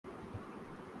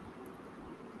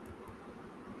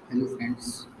Hello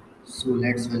friends. So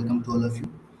let's welcome to all of you.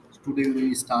 Today we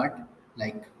will start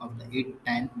of the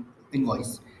 810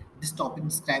 invoice. This topic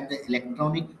describes the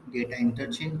electronic data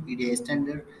interchange EDI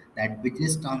standard that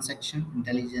business transaction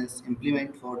intelligence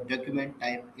implement for document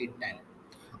type 810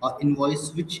 or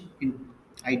invoice which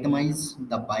itemize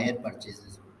the buyer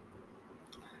purchases.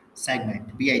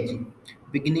 Segment BIG.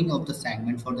 Beginning of the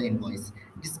segment for the invoice.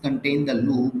 This contain the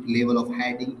loop, level of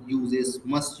heading, uses,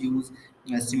 must use,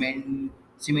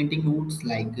 cementing notes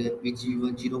like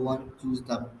BG101 use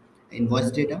the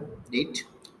invoice data date.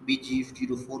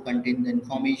 BG04 contain the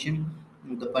information,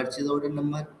 the purchase order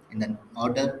number, and then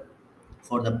order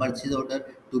for the purchase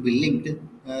order to be linked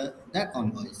that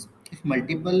invoice. If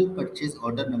multiple purchase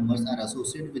order numbers are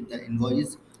associated with the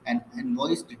invoice, an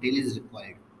invoice detail is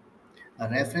required. A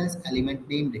reference element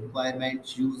name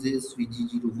requirements uses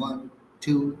VG01,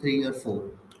 2, 3, or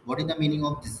 4. What is the meaning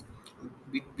of this?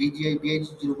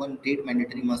 BIG01 date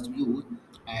mandatory must use,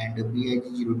 and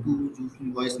BIG02 use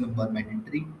invoice number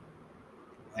mandatory,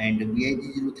 and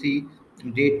BIG03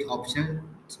 date option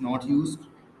it's not used.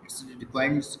 It's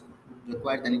required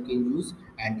then you can use,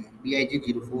 and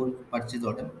BIG04 purchase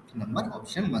order number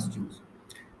option must use.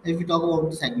 If we talk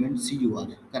about the segment CUR,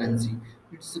 currency,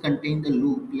 it's contain the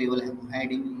loop level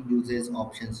heading uses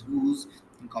options use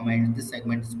comment. This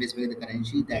segment specify the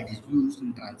currency that is used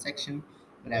in transaction.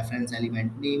 Reference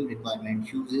element name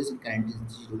requirement uses currency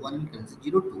 01 and currency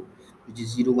 02, which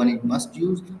is 01 it must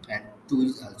use and 2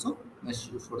 is also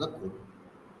must use for the code.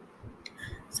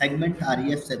 Segment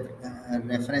REF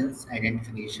reference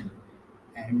identification,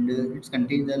 and it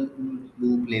contains the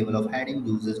loop level of heading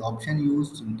uses option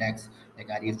used syntax like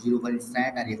ref01 is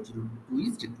set, ref02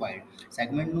 is required.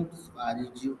 Segment loops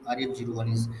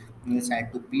ref01 is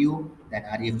set to PO, then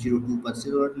ref02 purchase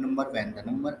order number when the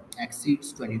number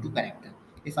exceeds 22 character.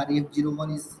 If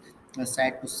ref01 is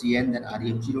set to CN, then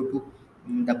ref02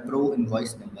 the pro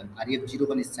invoice number.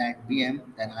 Ref01 is set BM,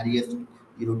 then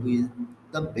ref02 is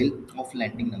the bill of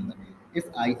landing number.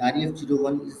 If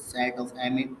ref01 is set of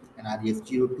MA, then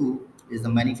ref02 is the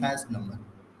manifest number.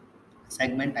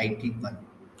 Segment IT1,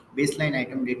 baseline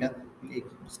item data,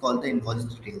 it's called the invoice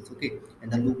details. Okay,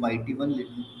 and the loop IT1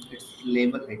 its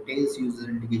label details user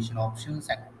indication options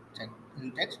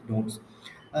syntax notes.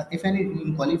 If any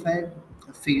qualifier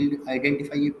field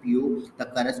identify a PO, the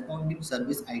corresponding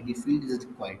service ID field is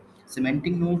required.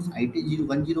 Semantic notes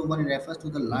IT101 refers to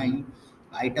the line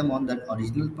item on the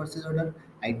original purchase order.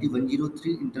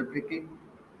 IT103 interpreted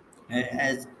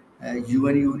as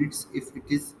UN units if it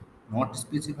is not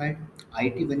specified.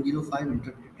 IT105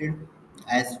 interpreted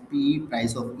as PE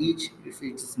price of each if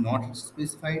it's not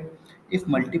specified. If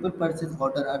multiple purchase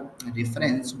order are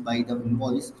referenced by the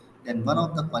invoice, then one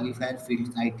of the qualifier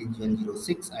fields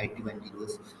IT106,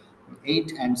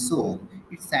 IT108 and so on.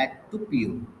 It's set to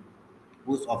PO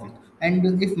post office.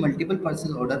 And if multiple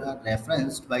purchase order are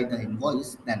referenced by the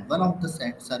invoice, then one of the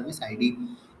set service ID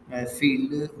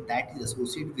field that is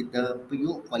associated with the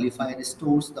PO qualifier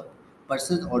stores the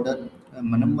purchase order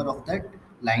number of that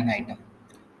line item.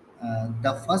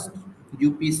 The first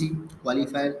UPC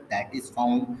qualifier that is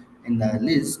found in the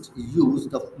list use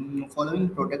the following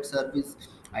product service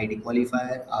ID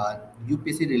qualifier are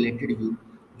UPC related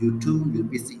U2,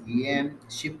 UPC EM,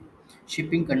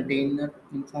 shipping container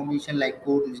information like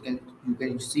code you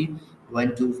can see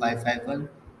 12551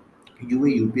 UA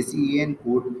UPCEN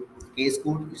code case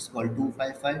code is called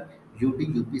 255 UD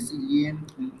UPCEN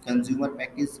consumer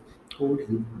package code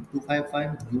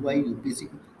 255 UI UPC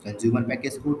consumer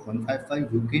package code 155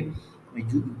 UK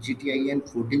GTIN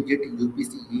 14 jet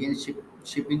UPCEN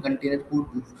shipping container code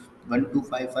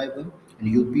 12551 and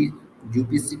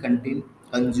UPC contain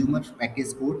consumer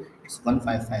package code is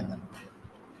 1551.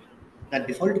 The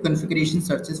default configuration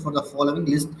searches for the following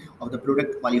list of the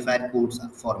product qualifier codes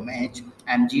for match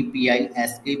MG, PI,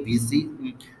 SK,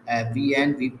 VC,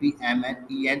 VN, VP, MN,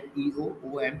 EN, EO,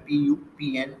 OM, PU,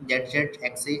 PN, ZZ,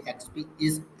 XA, XP,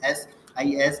 IS,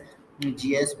 SIS,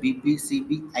 GS, BP, CB,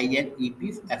 IN, EP,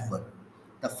 F1.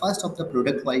 The first of the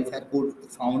product qualifier code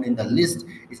found in the list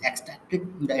is extracted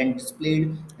and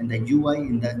displayed in the UI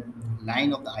in the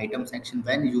line of the item section.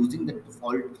 When using the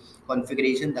default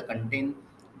configuration, the content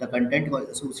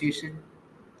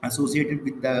associated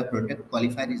with the product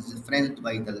qualifier is referenced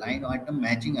by the line item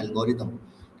matching algorithm,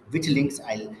 which links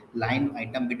a line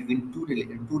item between two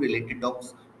related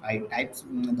docs. I types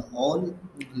the all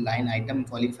line item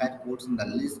qualifier codes in the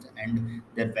list and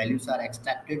their values are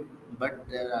extracted, but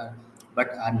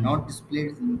are not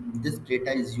displayed. This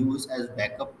data is used as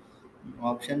backup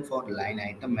option for line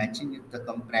item matching if the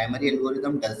primary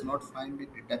algorithm does not find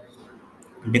a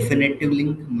definitive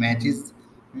link matches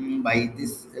by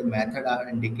this method are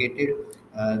indicated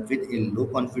with a low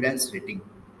confidence rating.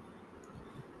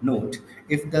 Note,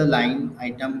 if the line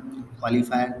item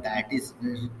qualifier that is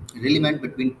relevant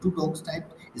between two docs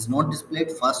types is not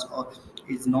displayed first or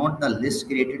is not the list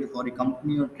created for a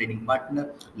company or trading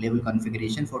partner level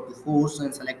configuration for to force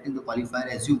and selecting the qualifier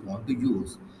as you want to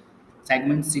use.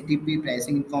 Segment CTP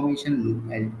pricing information loop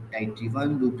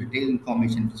LT1 loop detail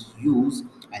information is used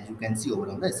as you can see over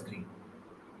on the screen.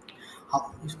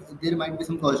 How, there might be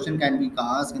some question can be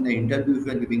asked in the interview if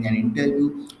you are giving an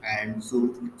interview, and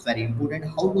so it's very important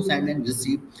how to send and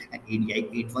receive an ADI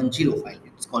 810 file.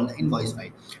 It's called the invoice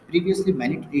file. Previously,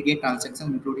 many ADI transactions,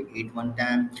 including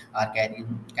 810, are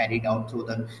carried out through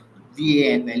the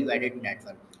VAN value added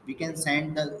network. We can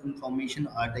send the information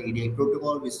or the ADI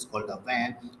protocol, which is called the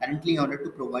WAN. Currently, in order to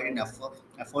provide an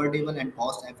affordable and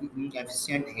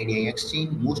cost-efficient ADI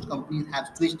exchange, most companies have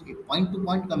switched a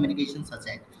point-to-point communication such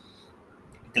as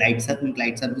cloud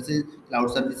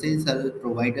services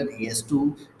provider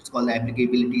AS2. It's called the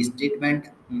applicability statement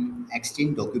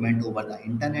exchange document over the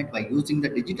internet by using the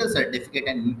digital certificate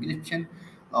and encryption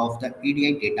of the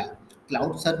EDI data.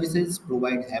 Cloud services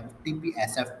provide FTP,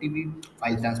 SFTP,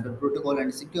 file transfer protocol,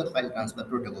 and secure file transfer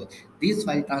protocol. This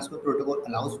file transfer protocol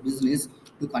allows business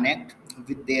to connect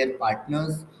with their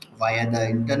partners via the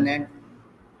internet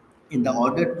in the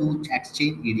order to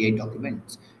exchange EDI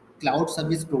documents. Cloud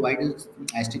service providers,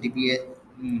 HTTP,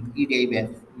 EDI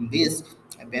based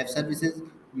web services,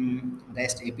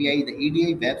 REST API, the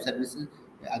EDI web services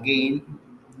again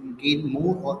gain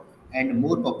and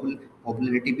more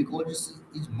popularity because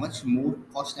it's much more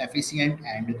cost efficient,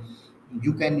 and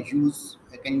you can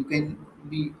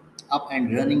be up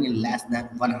and running in less than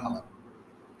 1 hour.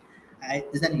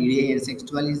 Is an EDI and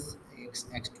X12 is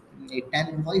X10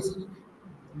 invoice.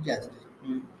 Yes.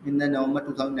 In the November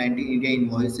 2019 India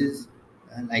invoices,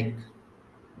 like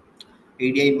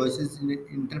ADI invoices in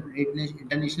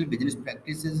international business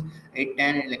practices,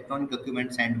 810 electronic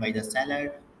documents sent by the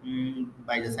seller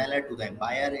to the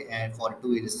buyer and for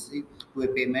to a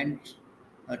payment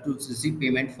to receive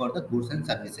payment for the goods and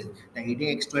services. The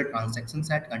EDI X12 transaction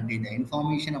set contain the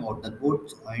information about the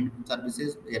goods and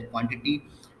services, their quantity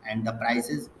and the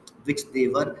prices which they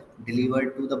were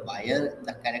delivered to the buyer,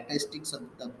 the characteristics of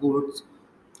the goods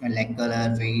like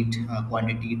color, weight,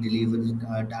 quantity, delivery,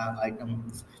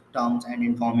 items, terms, and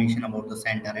information about the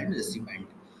sender and recipient.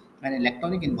 An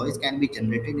electronic invoice can be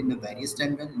generated in a various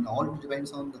standard. It all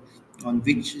depends on the on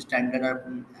which standard our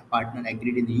partner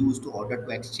agreed in use to order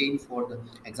to exchange. For the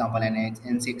example, an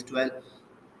NC X12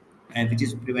 and which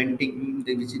is which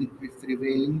is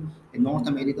prevailing in North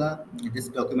America. This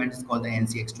document is called the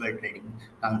ANSI X12 trading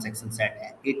transaction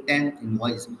set 810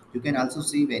 invoice. You can also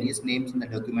see various names in the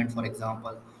document. For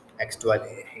example,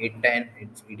 X12 810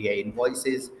 it's EDI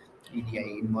invoices,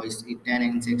 EDI invoice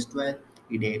 810 ANSI X12,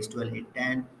 EDI X12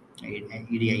 810.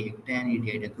 EDI 810,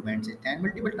 EDI documents 810,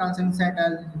 multiple transaction set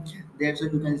are there, so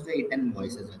you can say 810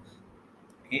 invoices.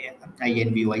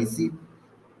 INVOIC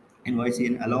invoice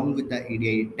in along with the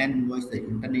EDI 10 invoice, the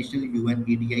international UN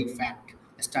EDI fact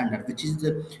standard, which is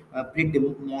the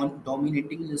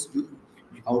predominating is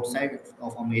outside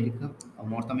of America,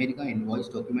 North America invoice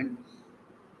document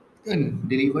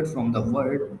delivered from the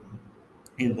word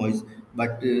invoice,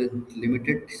 but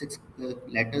limited six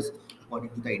letters according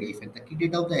to the EDI fact. The key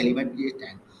data of the element is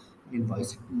 10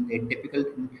 invoice, a typical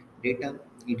data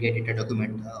EDI data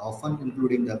document, often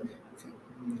including the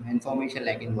information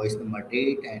like invoice number,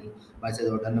 date, and purchase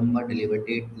order number, delivery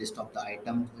date, list of the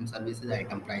items and services,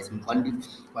 item price, and quantity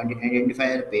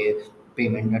identifier,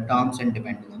 payment terms, and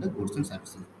depending on the goods and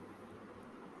services.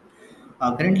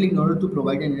 Currently, in order to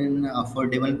provide an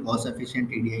affordable,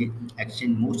 cost-efficient EDI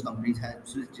exchange, most companies have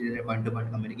switched to their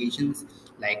point-to-point communications.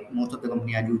 Like most of the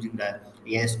company are using the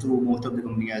AS2, most of the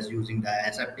company are using the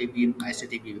SFTP,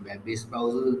 HTTP web-based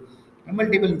browser, and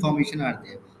multiple information are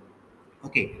there.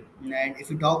 Okay, and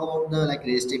if you talk about the like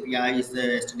REST APIs,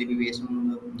 the HTTP based on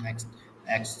the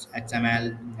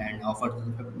XML and offers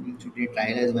the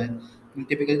trial as well. And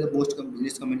typically, the most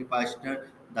business community partner,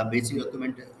 the basic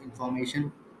document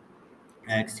information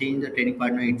exchange the trading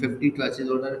partner 850 purchase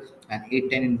order and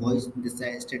 810 invoice. This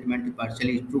statement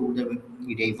partially true the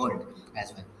EDI world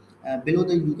as well. Below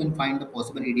the you can find the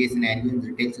possible EDI scenario in the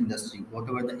retail industry.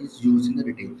 Whatever that is used in the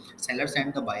retail, seller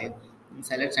sent to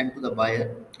the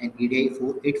buyer an EDI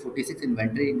 846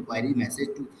 inventory inquiry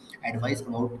message to advise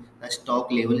about the stock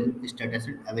level status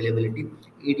and availability.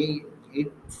 EDI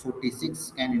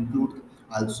 846 can include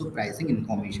also pricing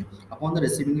information. Upon the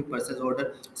receiving a purchase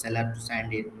order, seller to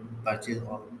send a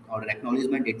order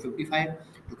acknowledgement 855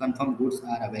 to confirm goods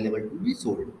are available to be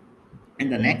sold.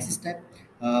 In the next step,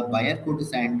 Buyer could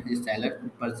send a seller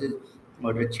purchase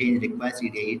order change request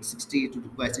EDI 860 to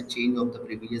request a change of the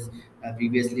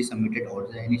previously submitted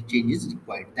order. Any change is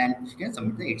required, then she can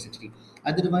submit the 860.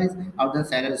 Otherwise, how the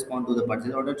seller respond to the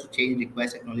purchase order to change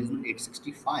request acknowledgement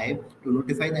 865 to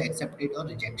notify the accepted or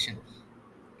rejection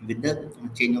with the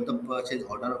change of the purchase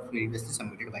order previously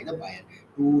submitted by the buyer.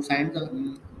 To sign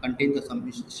the contain the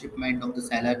shipment of the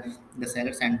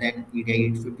seller sent an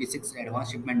EDI 56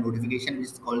 advance shipment notification, which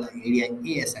is called the EDI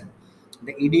ASN.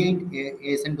 The EDI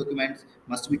ASN documents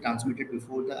must be transmitted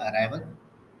before the arrival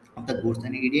of the goods.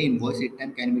 An EDI invoice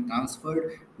return can be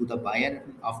transferred to the buyer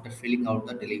after filling out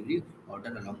the delivery order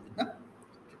along with the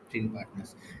trading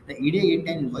partners. The EDI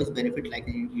 810 invoice benefit like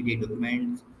the EDI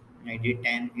documents, EDI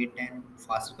 10, 810,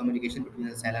 faster communication between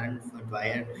the seller and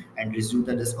buyer, and reduce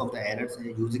the risk of the errors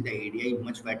using the EDI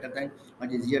much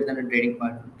easier than a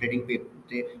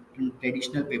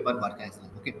traditional paperwork as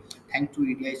well. Okay, thanks to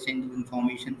EDI send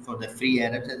information for the free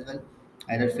errors as well.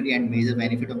 Error free and major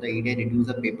benefit of the EDI reduce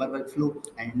the paperwork flow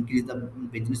and increase the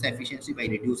business efficiency by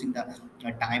reducing the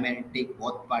time and it take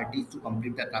both parties to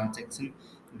complete the transaction,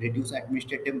 reduce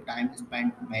administrative time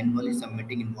spent manually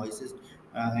submitting invoices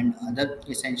and other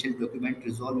essential document,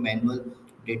 resolve manual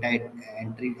data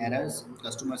entry errors.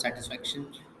 Customer satisfaction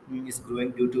is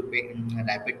growing due to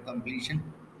rapid completion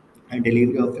and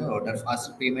delivery of your order,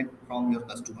 faster payment from your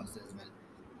customers as well.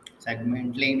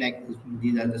 Segment lane like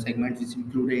these are the segments which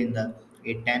included in the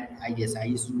 810 IS.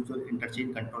 IS user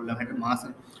interchange control header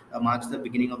marks the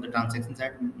beginning of the transactions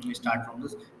that start from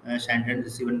this sender and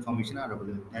receiver information are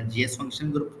available. And GS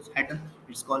function group header,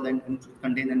 it's called and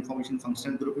contain the information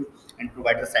functional group and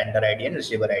provide the sender ID and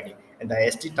receiver ID. And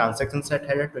the ST transaction set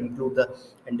header to include the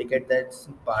indicate that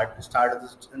part start of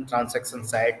the transaction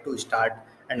side to start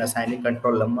and assigning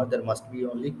control number. There must be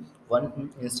only one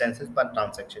instances per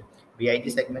transaction.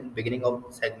 BIT segment, beginning of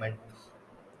segment,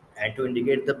 and to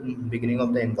indicate the beginning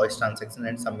of the invoice transaction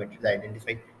and submit the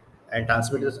identify and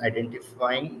transmitters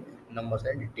identifying numbers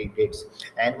and dates.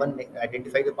 And one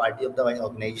identify the party of the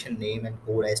organization name and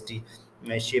code ST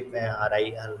ship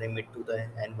RI remit to the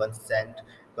N1 sent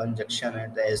conjunction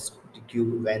and the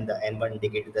STQ when the N1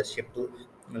 indicated the ship to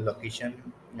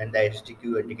location and the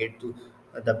STQ indicate to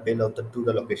the bill of the to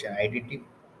the location. IDT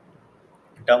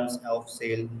terms of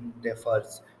sale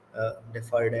differs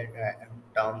deferred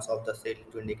terms of the sale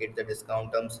to indicate the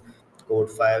discount terms code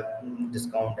 5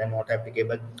 discount and not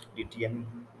applicable DTM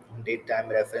date time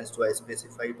reference to a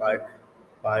specified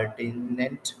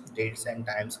pertinent dates and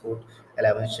times code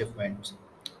 11 shipments.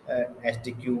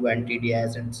 STQ and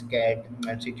TDS and SCAD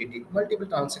and CTT multiple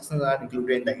transactions are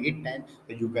included in the 810.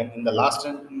 So you can in the last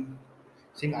thing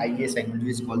IA segment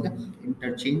which is called the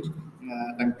interchange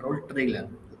control trailer.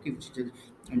 Okay, which is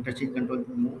interchange control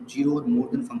zero or more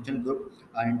than function group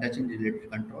are interchange related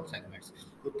control segments.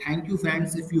 So thank you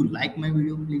friends. If you like my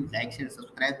video, please like, share,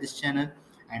 subscribe this channel,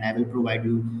 and I will provide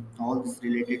you all these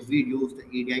related videos, the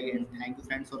ADI. And thank you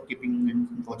friends for keeping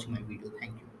and watching my video.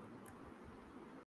 Thank you.